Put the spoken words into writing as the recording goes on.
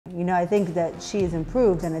You know, I think that she has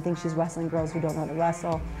improved, and I think she's wrestling girls who don't know how to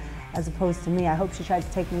wrestle, as opposed to me. I hope she tries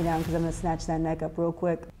to take me down because I'm going to snatch that neck up real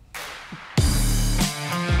quick.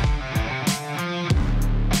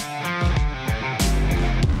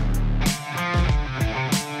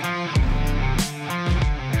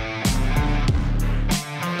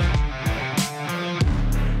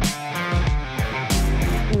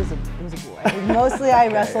 It was a boy. Mostly I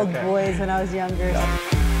wrestled boys when I was younger.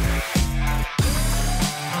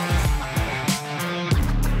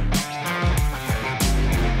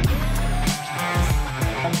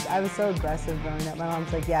 I was so aggressive growing up. My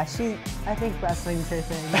mom's like, yeah, I think wrestling's her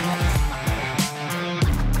thing.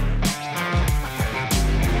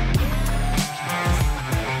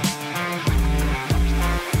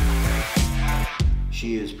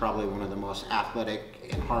 She is probably one of the most athletic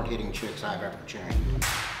and hard-hitting chicks I've ever trained.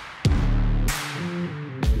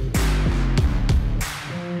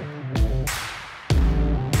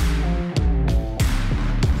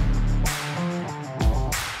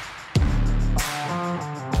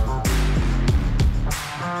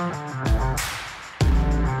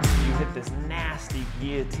 This nasty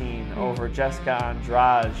guillotine over Jessica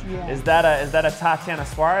Andrade. Yeah. Is that a Tatiana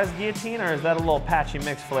Suarez guillotine, or is that a little patchy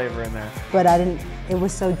mix flavor in there? But it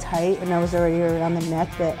was so tight, and I was already around the neck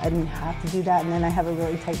that I didn't have to do that, and then I have a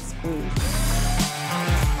really tight squeeze.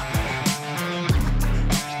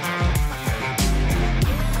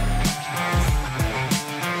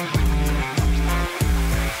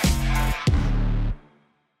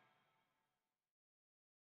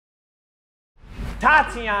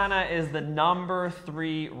 Tatiana is the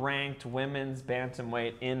 #3 ranked women's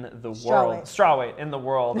bantamweight in the world. Strawweight in the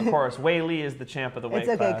world, of course. Weili is the champ of the weight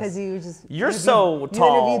class. It's okay, because you're so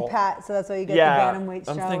tall. You interviewed Pat, so that's why you get the bantamweight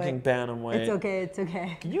strawweight. I'm thinking bantamweight. It's okay, it's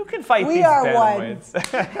okay. You can fight these bantamweights.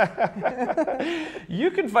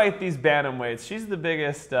 You can fight these bantamweights. She's the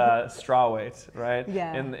biggest strawweight, right?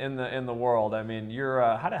 Yeah. In the world. I mean, you're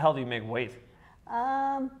how the hell do you make weight?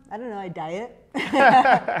 I don't know, I diet.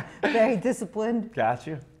 Very disciplined. Got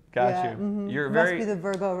you. You're Must be the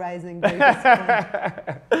Virgo rising, very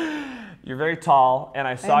disciplined. You're very tall, and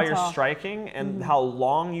I saw your striking and how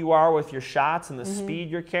long you are with your shots and the speed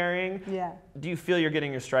you're carrying. Yeah. Do you feel you're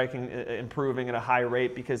getting your striking improving at a high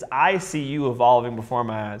rate? Because I see you evolving before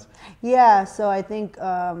my eyes. Yeah, so I think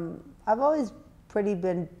I've always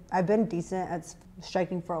I've been decent at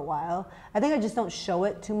striking for a while. I think I just don't show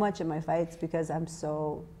it too much in my fights because I'm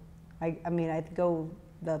so, I go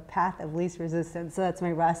the path of least resistance. So that's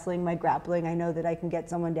my wrestling, my grappling. I know that I can get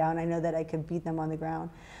someone down. I know that I can beat them on the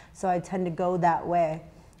ground. So I tend to go that way.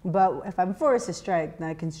 But if I'm forced to strike, then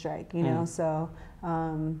I can strike, you know? So,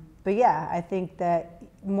 but yeah, I think that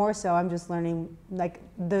more so I'm just learning, like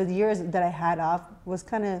the years that I had off was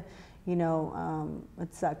kind of, you know,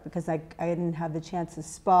 it sucked because I didn't have the chance to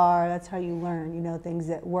spar. That's how you learn, you know, things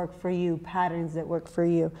that work for you, patterns that work for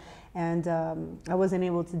you. And I wasn't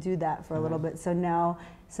able to do that for a little bit. So now,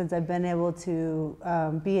 since I've been able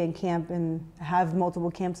to be in camp and have multiple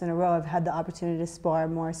camps in a row, I've had the opportunity to spar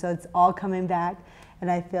more. So it's all coming back, and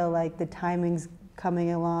I feel like the timing's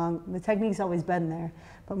coming along. The technique's always been there,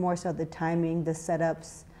 but more so the timing, the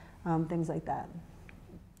setups, things like that.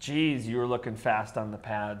 Geez, you were looking fast on the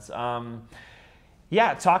pads.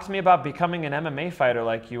 Yeah, talk to me about becoming an MMA fighter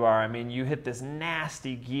like you are. I mean, you hit this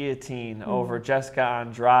nasty guillotine over Jessica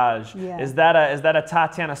Andrade. Yeah. Is that a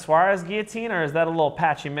Tatiana Suarez guillotine, or is that a little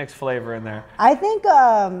patchy mix flavor in there? I think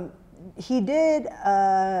he did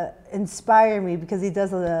inspire me because he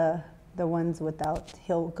does the ones without,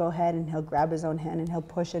 he'll go ahead and he'll grab his own hand and he'll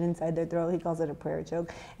push it inside their throat. He calls it a prayer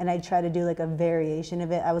choke. And I try to do like a variation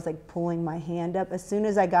of it. I was like pulling my hand up. As soon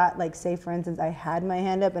as I got, like, say for instance, I had my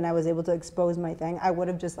hand up and I was able to expose my thing, I would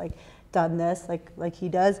have just like done this like he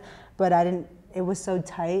does. But I didn't, it was so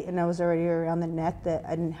tight and I was already around the neck that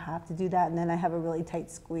I didn't have to do that. And then I have a really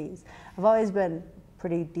tight squeeze. I've always been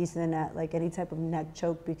pretty decent at like any type of neck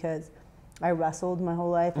choke because I wrestled my whole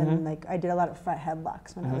life, and like I did a lot of front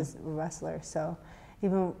headlocks when I was a wrestler. So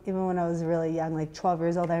even when I was really young, like 12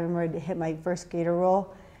 years old, I remember I hit my first gator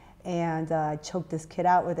roll, and I choked this kid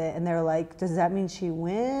out with it. And they're like, "Does that mean she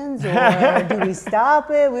wins, or do we stop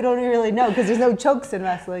it?" We don't really know because there's no chokes in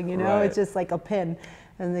wrestling, you know. Right. It's just like a pin,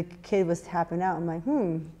 and the kid was tapping out. I'm like,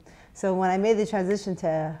 So when I made the transition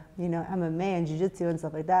to, you know, MMA and jiu-jitsu and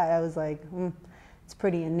stuff like that, I was like, it's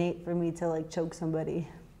pretty innate for me to like choke somebody.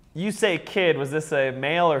 You say kid, was this a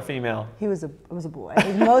male or female? It was a boy.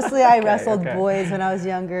 Mostly I wrestled boys when I was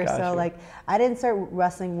younger, so like I didn't start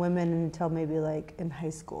wrestling women until maybe like in high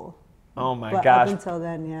school. Oh my but gosh. Up until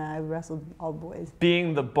then, yeah, I wrestled all boys.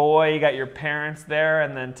 Being the boy, you got your parents there,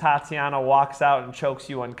 and then Tatiana walks out and chokes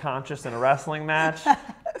you unconscious in a wrestling match.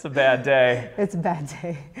 It's a bad day. It's a bad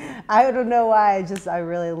day. I don't know why. I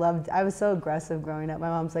really loved. I was so aggressive growing up. My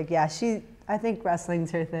mom's like, yeah, I think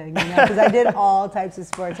wrestling's her thing, you know, because I did all types of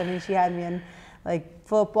sports. I mean, she had me in like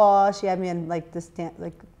football. She had me in like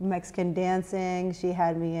like Mexican dancing. She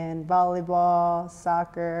had me in volleyball,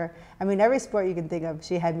 soccer. I mean, every sport you can think of,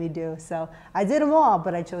 she had me do. So I did them all,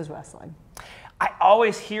 but I chose wrestling. I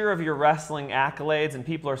always hear of your wrestling accolades and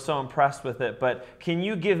people are so impressed with it, but can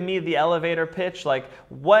you give me the elevator pitch? Like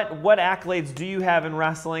what accolades do you have in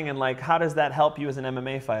wrestling and like how does that help you as an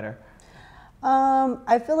MMA fighter?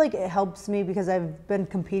 I feel like it helps me because I've been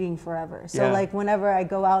competing forever. So like whenever I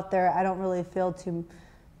go out there, I don't really feel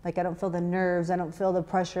I don't feel the nerves. I don't feel the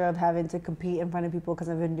pressure of having to compete in front of people because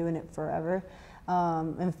I've been doing it forever.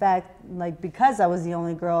 In fact, like because I was the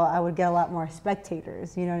only girl, I would get a lot more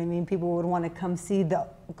spectators. You know what I mean? People would want to come see the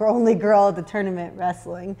only girl at the tournament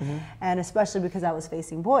wrestling, and especially because I was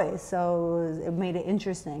facing boys, so it made it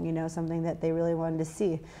interesting. You know, something that they really wanted to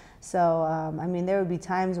see. So I mean, there would be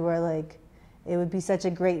times where like it would be such a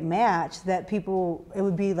great match that it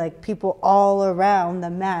would be like people all around the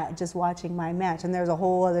mat just watching my match, and there's a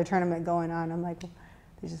whole other tournament going on. I'm like,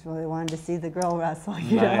 they just really wanted to see the girl wrestle,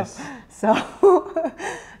 you know? So,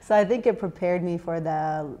 so I think it prepared me for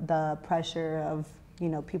the pressure of, you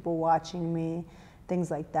know, people watching me,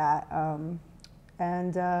 things like that.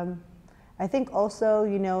 I think also,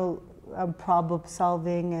 you know, problem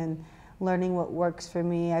solving and learning what works for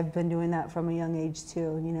me. I've been doing that from a young age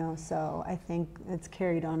too, you know, so I think it's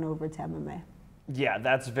carried on over to MMA. Yeah,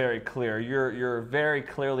 that's very clear. You're very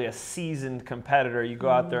clearly a seasoned competitor. You go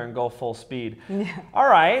out there and go full speed. Yeah. All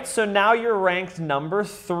right, so now you're ranked number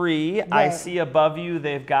 3. Right. I see above you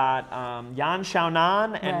they've got Yan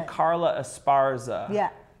Xiaonan and Right. Carla Esparza. Yeah.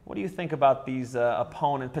 What do you think about these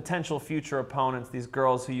potential future opponents, these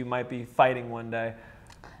girls who you might be fighting one day?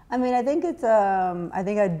 I mean, I think it's I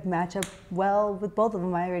think I'd match up well with both of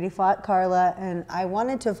them. I already fought Carla, and I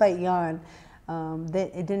wanted to fight Yan.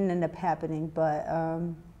 It didn't end up happening, but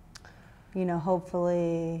you know,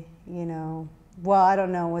 hopefully, you know, well, I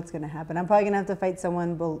don't know what's gonna happen. I'm probably gonna have to fight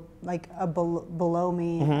someone below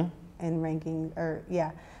me in ranking, or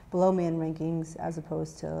yeah, below me in rankings as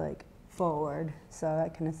opposed to like forward. So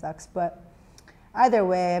that kind of sucks. But either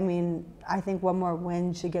way, I mean, I think one more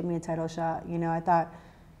win should get me a title shot. You know, I thought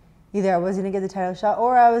either I was gonna get the title shot,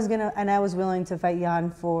 or I was willing to fight Yan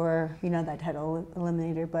for, you know, that title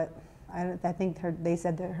eliminator, but. I think they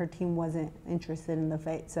said that her team wasn't interested in the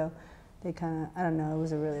fight, so they kind of, I don't know, it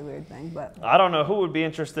was a really weird thing. But I don't know who would be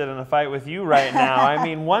interested in a fight with you right now. I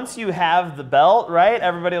mean, once you have the belt, right,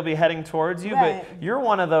 everybody will be heading towards you, right. But you're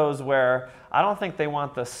one of those where I don't think they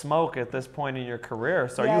want the smoke at this point in your career.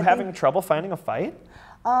 So yeah, are you having trouble finding a fight?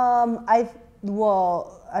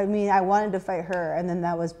 Well, I mean, I wanted to fight her, and then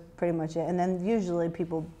that was pretty much it. And then usually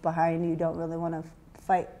people behind you don't really want to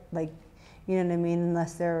fight, like, you know what I mean,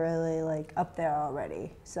 unless they're really like up there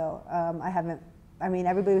already. So I mean,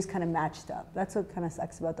 everybody was kind of matched up. That's what kind of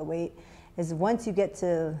sucks about the weight, is once you get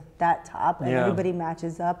to that top and everybody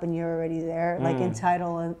matches up and you're already there, like in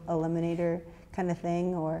title eliminator kind of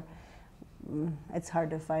thing, or it's hard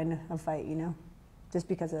to find a fight, you know, just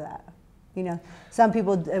because of that. You know, some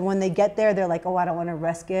people, when they get there, they're like, oh, I don't want to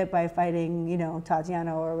risk it by fighting, you know,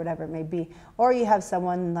 Tatiana or whatever it may be. Or you have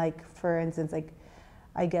someone like, for instance, like,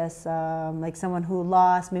 I guess like someone who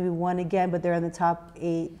lost, maybe won again, but they're in the top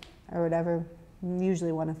 8 or whatever,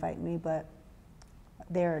 usually want to fight me, but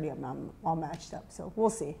they're already all matched up. So we'll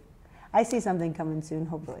see. I see something coming soon,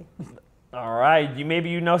 hopefully. All right, maybe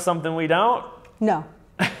you know something we don't? No,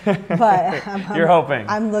 but you're hoping.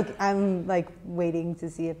 I'm like waiting to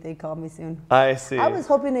see if they call me soon. I see. I was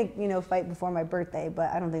hoping to, you know, fight before my birthday,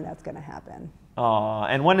 but I don't think that's gonna happen. Oh,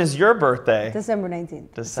 and when is your birthday? December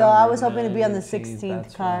 19th. December so I was hoping to be on the 19th,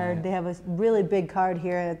 16th card. right. They have a really big card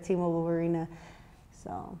here at T-Mobile Arena.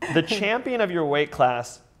 So The champion of your weight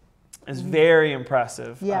class is very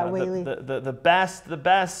impressive. Yeah, Weili. The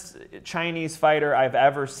best Chinese fighter I've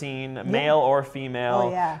ever seen, male or female.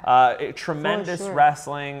 Oh, yeah. Tremendous For sure.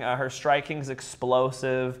 wrestling. Her striking's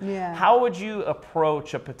explosive. Yeah. How would you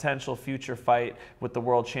approach a potential future fight with the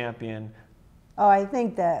world champion? Oh, I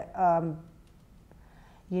think that,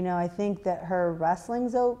 you know, I think that her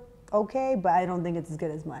wrestling's okay, but I don't think it's as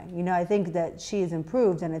good as mine. You know, I think that she's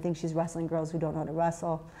improved, and I think she's wrestling girls who don't know how to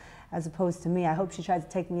wrestle, as opposed to me. I hope she tries to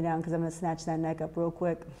take me down, because I'm going to snatch that neck up real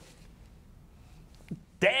quick.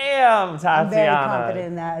 Damn, Tatiana. I'm very confident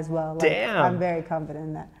in that as well. Like, Damn. I'm very confident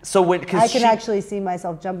in that. So I can actually see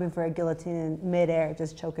myself jumping for a guillotine in midair,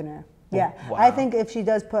 just choking her. Yeah. Wow. I think if she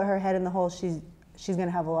does put her head in the hole, she's going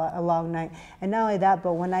to have a long night. And not only that,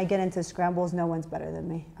 but when I get into scrambles, no one's better than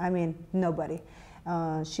me. I mean, nobody.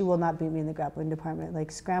 she will not beat me in the grappling department.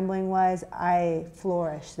 Like scrambling wise, I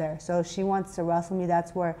flourish there. So if she wants to wrestle me,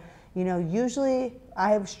 that's where, you know, usually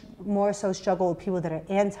I have more so struggle with people that are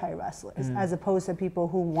anti-wrestlers as opposed to people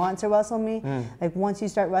who want to wrestle me. Like once you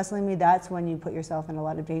start wrestling me, that's when you put yourself in a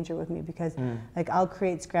lot of danger with me, because like I'll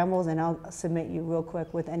create scrambles and I'll submit you real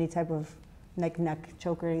quick with any type of neck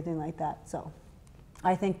choke or anything like that. So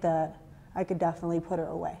I think that I could definitely put her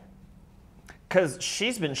away. Because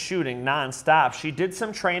she's been shooting nonstop. She did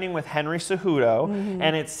some training with Henry Cejudo,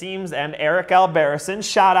 and it seems, and Eric Albarracin.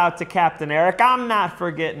 Shout out to Captain Eric. I'm not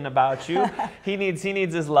forgetting about you. He needs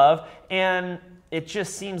his love, and it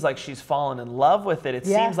just seems like she's fallen in love with it. It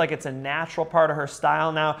seems like it's a natural part of her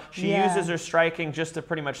style now. She uses her striking just to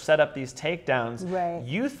pretty much set up these takedowns. Right.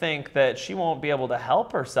 You think that she won't be able to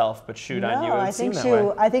help herself but shoot on you? No, I think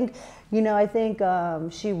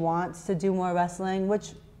she wants to do more wrestling,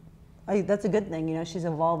 which. That's a good thing, you know, she's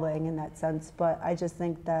evolving in that sense, but I just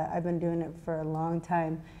think that I've been doing it for a long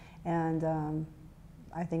time, and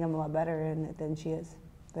I think I'm a lot better in it than she is.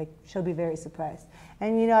 Like, she'll be very surprised.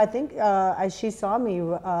 And, you know, I think she saw me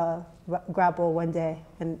grapple one day,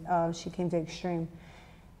 and she came to Extreme,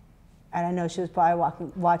 and I know she was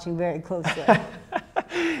probably watching very closely.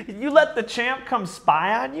 You let the champ come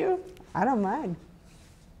spy on you? I don't mind.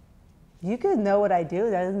 You could know what I do,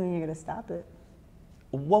 that doesn't mean you're going to stop it.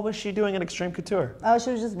 What was she doing at Extreme Couture? Oh,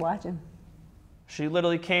 she was just watching. She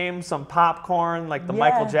literally came, some popcorn, like the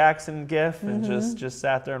Michael Jackson gif, and just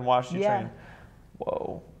sat there and watched you train.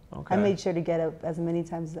 Whoa, okay. I made sure to get up as many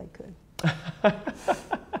times as I could.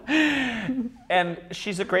 And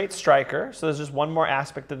she's a great striker, so there's just one more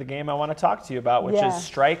aspect of the game I want to talk to you about, which is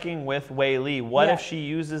striking with Weili. What if she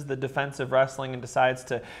uses the defensive wrestling and decides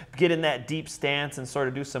to get in that deep stance and sort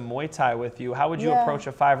of do some Muay Thai with you? How would you approach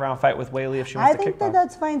a 5-round fight with Weili if she wants to kick? I think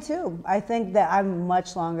that's fine too. I think that I'm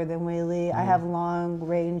much longer than Weili. I have long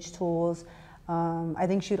range tools. I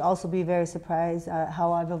think she'd also be very surprised at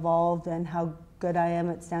how I've evolved and how good I am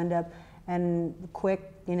at stand-up and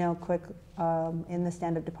quick in the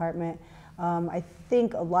stand-up department. I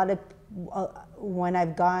think a lot of, when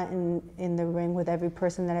I've gotten in the ring with every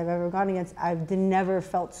person that I've ever gone against, I've never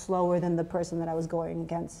felt slower than the person that I was going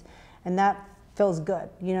against. And that feels good,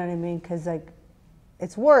 you know what I mean? Because like,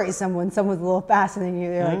 it's worrisome when someone's a little faster than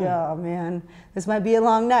you. You're like, oh man, this might be a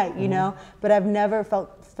long night, you know? But I've never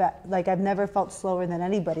felt I've never felt slower than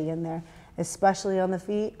anybody in there, especially on the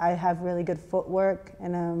feet. I have really good footwork,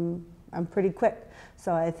 and I'm pretty quick.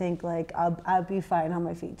 So I think like I'll be fine on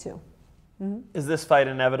my feet too. Is this fight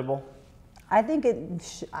inevitable? I think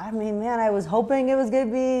I mean, man, I was hoping it was going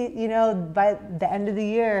to be, you know, by the end of the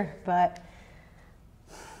year, but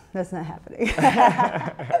that's not happening.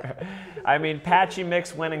 I mean, Patchy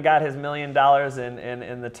Mix went and got his $1 million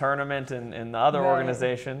in the tournament and in the other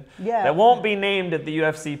organization that won't be named at the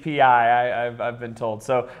UFC PI, I've been told.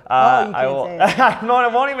 So I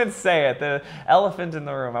won't even say it. The elephant in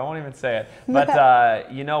the room, I won't even say it.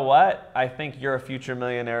 But you know what? I think you're a future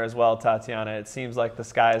millionaire as well, Tatiana. It seems like the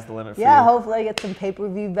sky is the limit for you. Yeah, hopefully I get some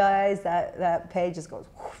pay-per-view buys. That pay just goes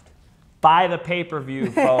whoosh. Buy the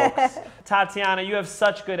pay-per-view, folks. Tatiana, you have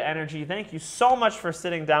such good energy. Thank you so much for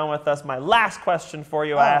sitting down with us. My last question for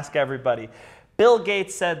you, I ask everybody. Bill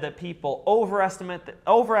Gates said that people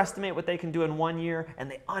overestimate what they can do in 1 year,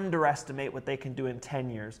 and they underestimate what they can do in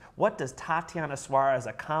 10 years. What does Tatiana Suarez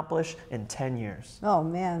accomplish in 10 years? Oh,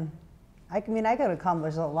 man. I could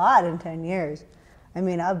accomplish a lot in 10 years. I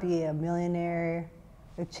mean, I'll be a millionaire,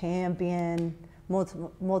 a champion,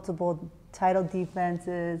 multiple title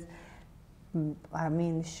defenses. I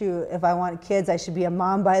mean, shoot, if I want kids, I should be a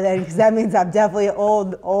mom by then, because that means I'm definitely an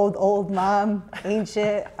old mom. Ain't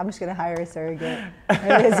shit. I'm just going to hire a surrogate.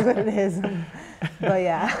 It is what it is. But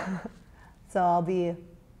yeah. So I'll be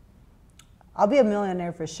a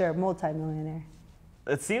millionaire for sure, multi-millionaire.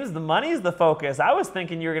 It seems the money's the focus. I was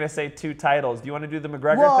thinking you were going to say 2 titles. Do you want to do the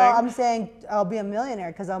McGregor thing? Well, I'm saying I'll be a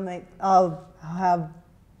millionaire because I'll be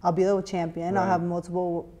the champion. Right. I'll have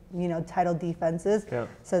multiple, you know, title defenses. Yep.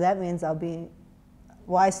 So that means I'll be.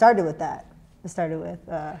 Well, I started with that. I started with.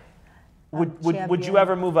 Would you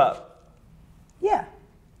ever move up? Yeah,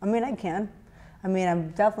 I mean I can. I mean I'm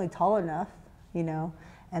definitely tall enough, you know,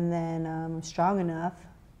 and then I'm strong enough,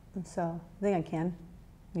 so I think I can,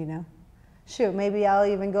 you know. Shoot, maybe I'll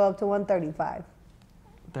even go up to 135.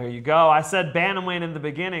 There you go. I said bantamweight in the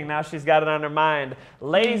beginning. Now she's got it on her mind.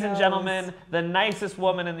 Ladies and gentlemen, the nicest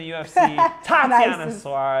woman in the UFC, Tatiana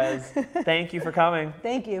Suarez. Thank you for coming.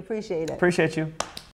 Thank you. Appreciate it. Appreciate you.